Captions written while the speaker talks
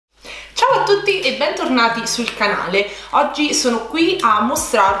tutti e bentornati sul canale. Oggi sono qui a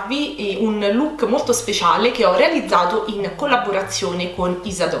mostrarvi un look molto speciale che ho realizzato in collaborazione con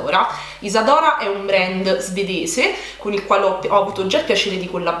Isadora. Isadora è un brand svedese con il quale ho avuto già il piacere di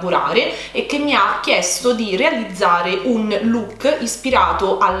collaborare e che mi ha chiesto di realizzare un look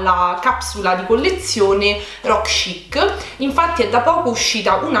ispirato alla capsula di collezione Rock Chic. Infatti è da poco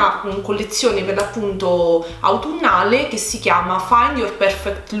uscita una collezione per l'appunto autunnale che si chiama Find Your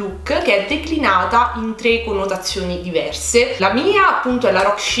Perfect Look, che è declinata in 3 connotazioni diverse. La mia appunto è la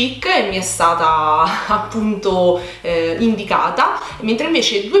Rock Chic e mi è stata appunto indicata, mentre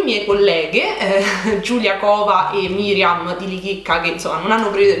invece 2 mie colleghe, Giulia Cova e Miriam di Lichicca, che insomma non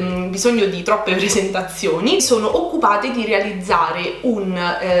hanno bisogno di troppe presentazioni, sono occupate di realizzare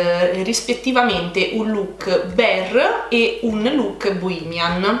rispettivamente un look bear e un look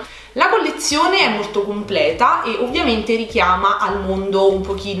bohemian. La collezione è molto completa e ovviamente richiama al mondo un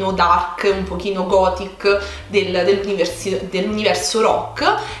pochino dark, un pochino gothic dell'universo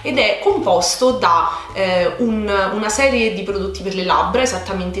rock, ed è composto da una serie di prodotti per le labbra,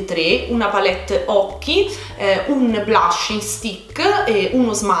 esattamente 3, una palette occhi, un blush in stick,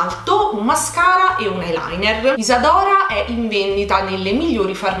 uno smalto, un mascara e un eyeliner. Isadora è in vendita nelle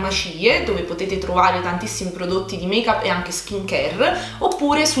migliori farmacie, dove potete trovare tantissimi prodotti di make-up e anche skincare,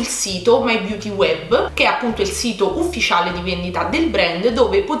 oppure sul sito My Beauty Web, che è appunto il sito ufficiale di vendita del brand,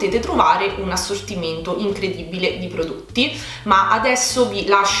 dove potete trovare un assortimento incredibile di prodotti. Ma adesso vi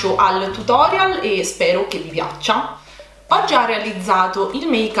lascio al tutorial e spero che vi piaccia. Ho già realizzato il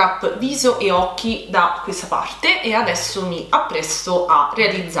make-up viso e occhi da questa parte e adesso mi appresto a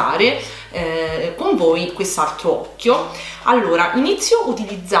realizzare con voi quest'altro occhio. Allora, inizio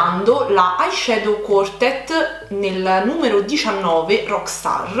utilizzando la Eyeshadow Quartet nel numero 19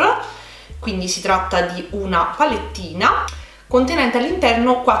 Rockstar, quindi si tratta di una palettina contenente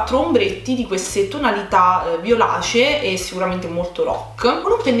all'interno 4 ombretti di queste tonalità violacee e sicuramente molto rock.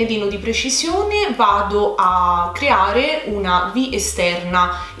 Con un pennellino di precisione vado a creare una V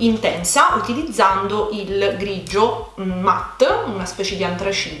esterna intensa utilizzando il grigio matte, una specie di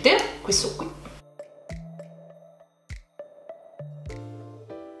antracite, questo qui.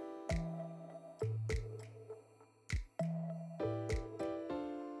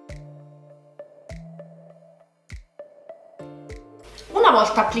 Una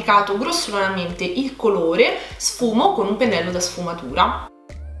volta applicato grossolanamente il colore, sfumo con un pennello da sfumatura.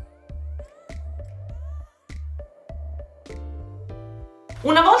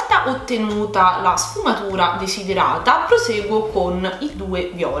 Una volta ottenuta la sfumatura desiderata, proseguo con i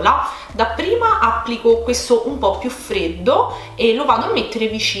 2 viola. Dapprima applico questo un po' più freddo e lo vado a mettere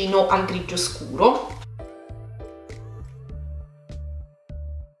vicino al grigio scuro.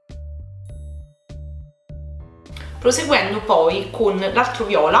 Proseguendo poi con l'altro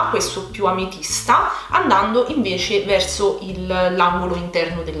viola, questo più ametista, andando invece verso l'angolo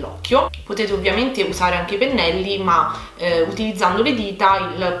interno dell'occhio. Potete ovviamente usare anche i pennelli, ma utilizzando le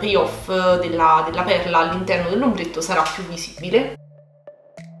dita il payoff della perla all'interno dell'ombretto sarà più visibile.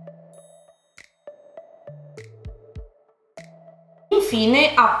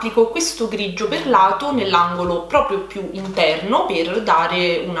 Infine applico questo grigio perlato nell'angolo proprio più interno per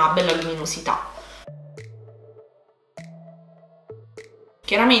dare una bella luminosità.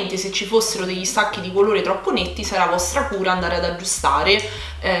 Chiaramente se ci fossero degli stacchi di colore troppo netti sarà vostra cura andare ad aggiustare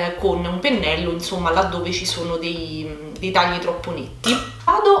con un pennello, insomma, laddove ci sono dei tagli troppo netti.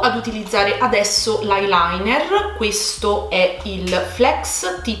 Vado ad utilizzare adesso l'eyeliner. Questo è il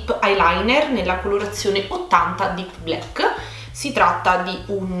Flex Tip Eyeliner nella colorazione 80 Deep Black. Si tratta di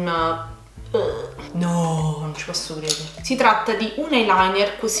un... no, non ci posso credere. Si tratta di un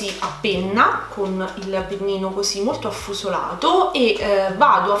eyeliner così a penna, con il pennino così molto affusolato, e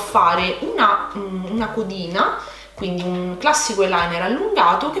vado a fare una codina, quindi un classico eyeliner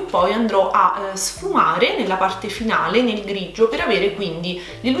allungato che poi andrò a sfumare nella parte finale nel grigio, per avere quindi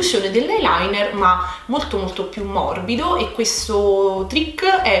l'illusione dell'eyeliner ma molto molto più morbido. E questo trick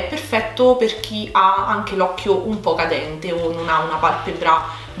è perfetto per chi ha anche l'occhio un po' cadente o non ha una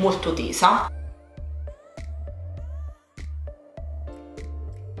palpebra molto tesa.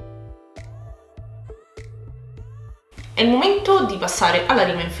 È il momento di passare alla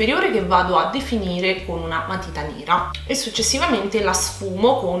rima inferiore, che vado a definire con una matita nera, e successivamente la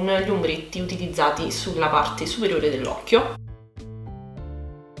sfumo con gli ombretti utilizzati sulla parte superiore dell'occhio.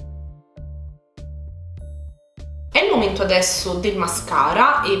 È il momento adesso del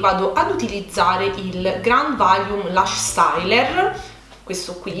mascara e vado ad utilizzare il Grand Volume Lash Styler,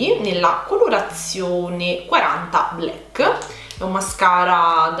 questo qui, nella colorazione 40 Black. È un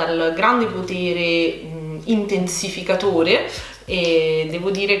mascara dal grande potere intensificatore e devo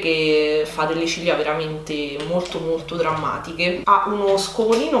dire che fa delle ciglia veramente molto molto drammatiche. Ha uno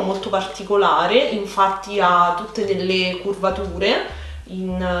scovolino molto particolare, infatti ha tutte delle curvature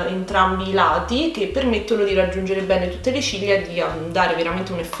in entrambi i lati che permettono di raggiungere bene tutte le ciglia e di dare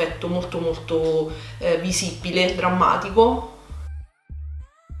veramente un effetto molto molto visibile, drammatico.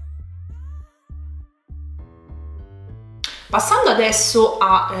 Passando adesso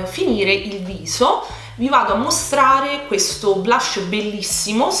a finire il viso, vi vado a mostrare questo blush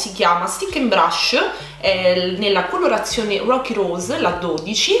bellissimo, si chiama Stick and Brush, nella colorazione Rocky Rose, la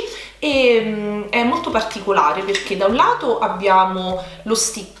 12, e è molto particolare perché da un lato abbiamo lo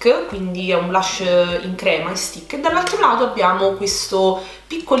stick, quindi è un blush in crema in stick, e dall'altro lato abbiamo questo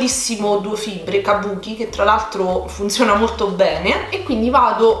piccolissimo due fibre kabuki che tra l'altro funziona molto bene, e quindi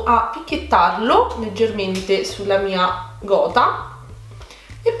vado a picchiettarlo leggermente sulla mia gota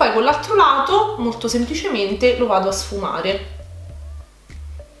e poi con l'altro lato molto semplicemente lo vado a sfumare.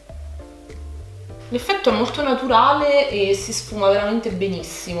 L'effetto è molto naturale e si sfuma veramente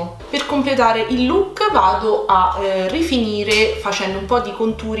benissimo. Per completare il look vado a rifinire facendo un po' di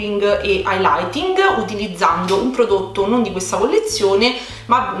contouring e highlighting utilizzando un prodotto non di questa collezione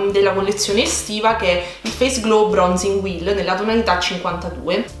ma della collezione estiva, che è il Face Glow Bronzing Wheel nella tonalità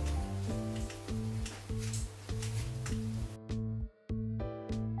 52.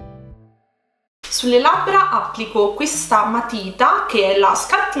 Sulle labbra applico questa matita che è la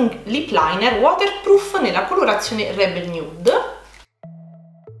Sculpting Lip Liner Waterproof nella colorazione Rebel Nude.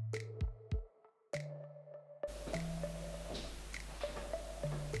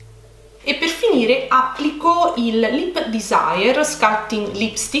 E per finire applico il Lip Desire Sculpting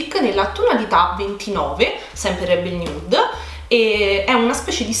Lipstick nella tonalità 29, sempre Rebel Nude, e è una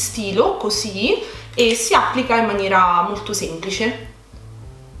specie di stilo così e si applica in maniera molto semplice.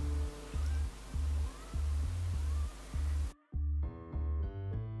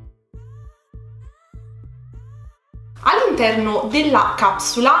 All'interno della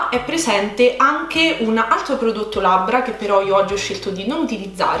capsula è presente anche un altro prodotto labbra che però io oggi ho scelto di non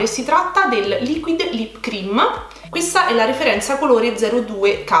utilizzare. Si tratta del Liquid Lip Cream. Questa è la referenza colore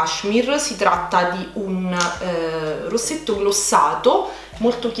 02 Cashmere, si tratta di un rossetto glossato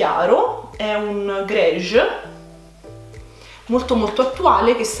molto chiaro, è un greige molto molto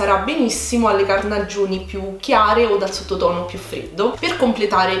attuale che starà benissimo alle carnagioni più chiare o dal sottotono più freddo. Per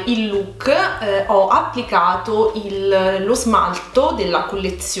completare il look ho applicato lo smalto della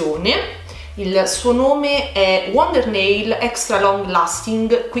collezione. Il suo nome è Wonder Nail Extra Long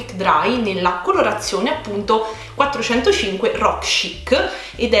Lasting Quick Dry nella colorazione appunto 405 Rock Chic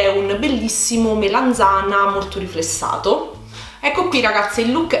ed è un bellissimo melanzana molto riflessato. Ecco qui ragazze,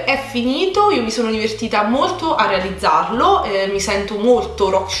 il look è finito, io mi sono divertita molto a realizzarlo, mi sento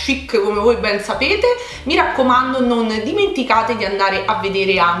molto rock chic come voi ben sapete. Mi raccomando, non dimenticate di andare a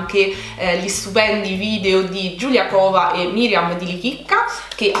vedere anche gli stupendi video di Giulia Cova e Miriam di Lichicca,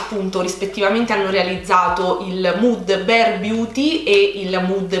 che appunto rispettivamente hanno realizzato il mood Bare Beauty e il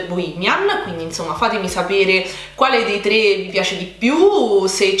mood Bohemian, quindi insomma fatemi sapere quale dei tre vi piace di più,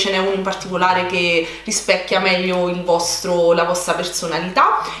 se ce n'è uno in particolare che rispecchia meglio la vostra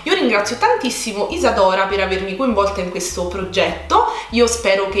personalità. Io ringrazio tantissimo Isadora per avermi coinvolta in questo progetto, io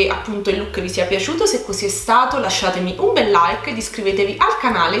spero che appunto il look vi sia piaciuto, se così è stato lasciatemi un bel like ed iscrivetevi al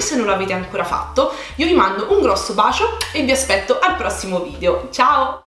canale se non l'avete ancora fatto. Io vi mando un grosso bacio e vi aspetto al prossimo video, ciao!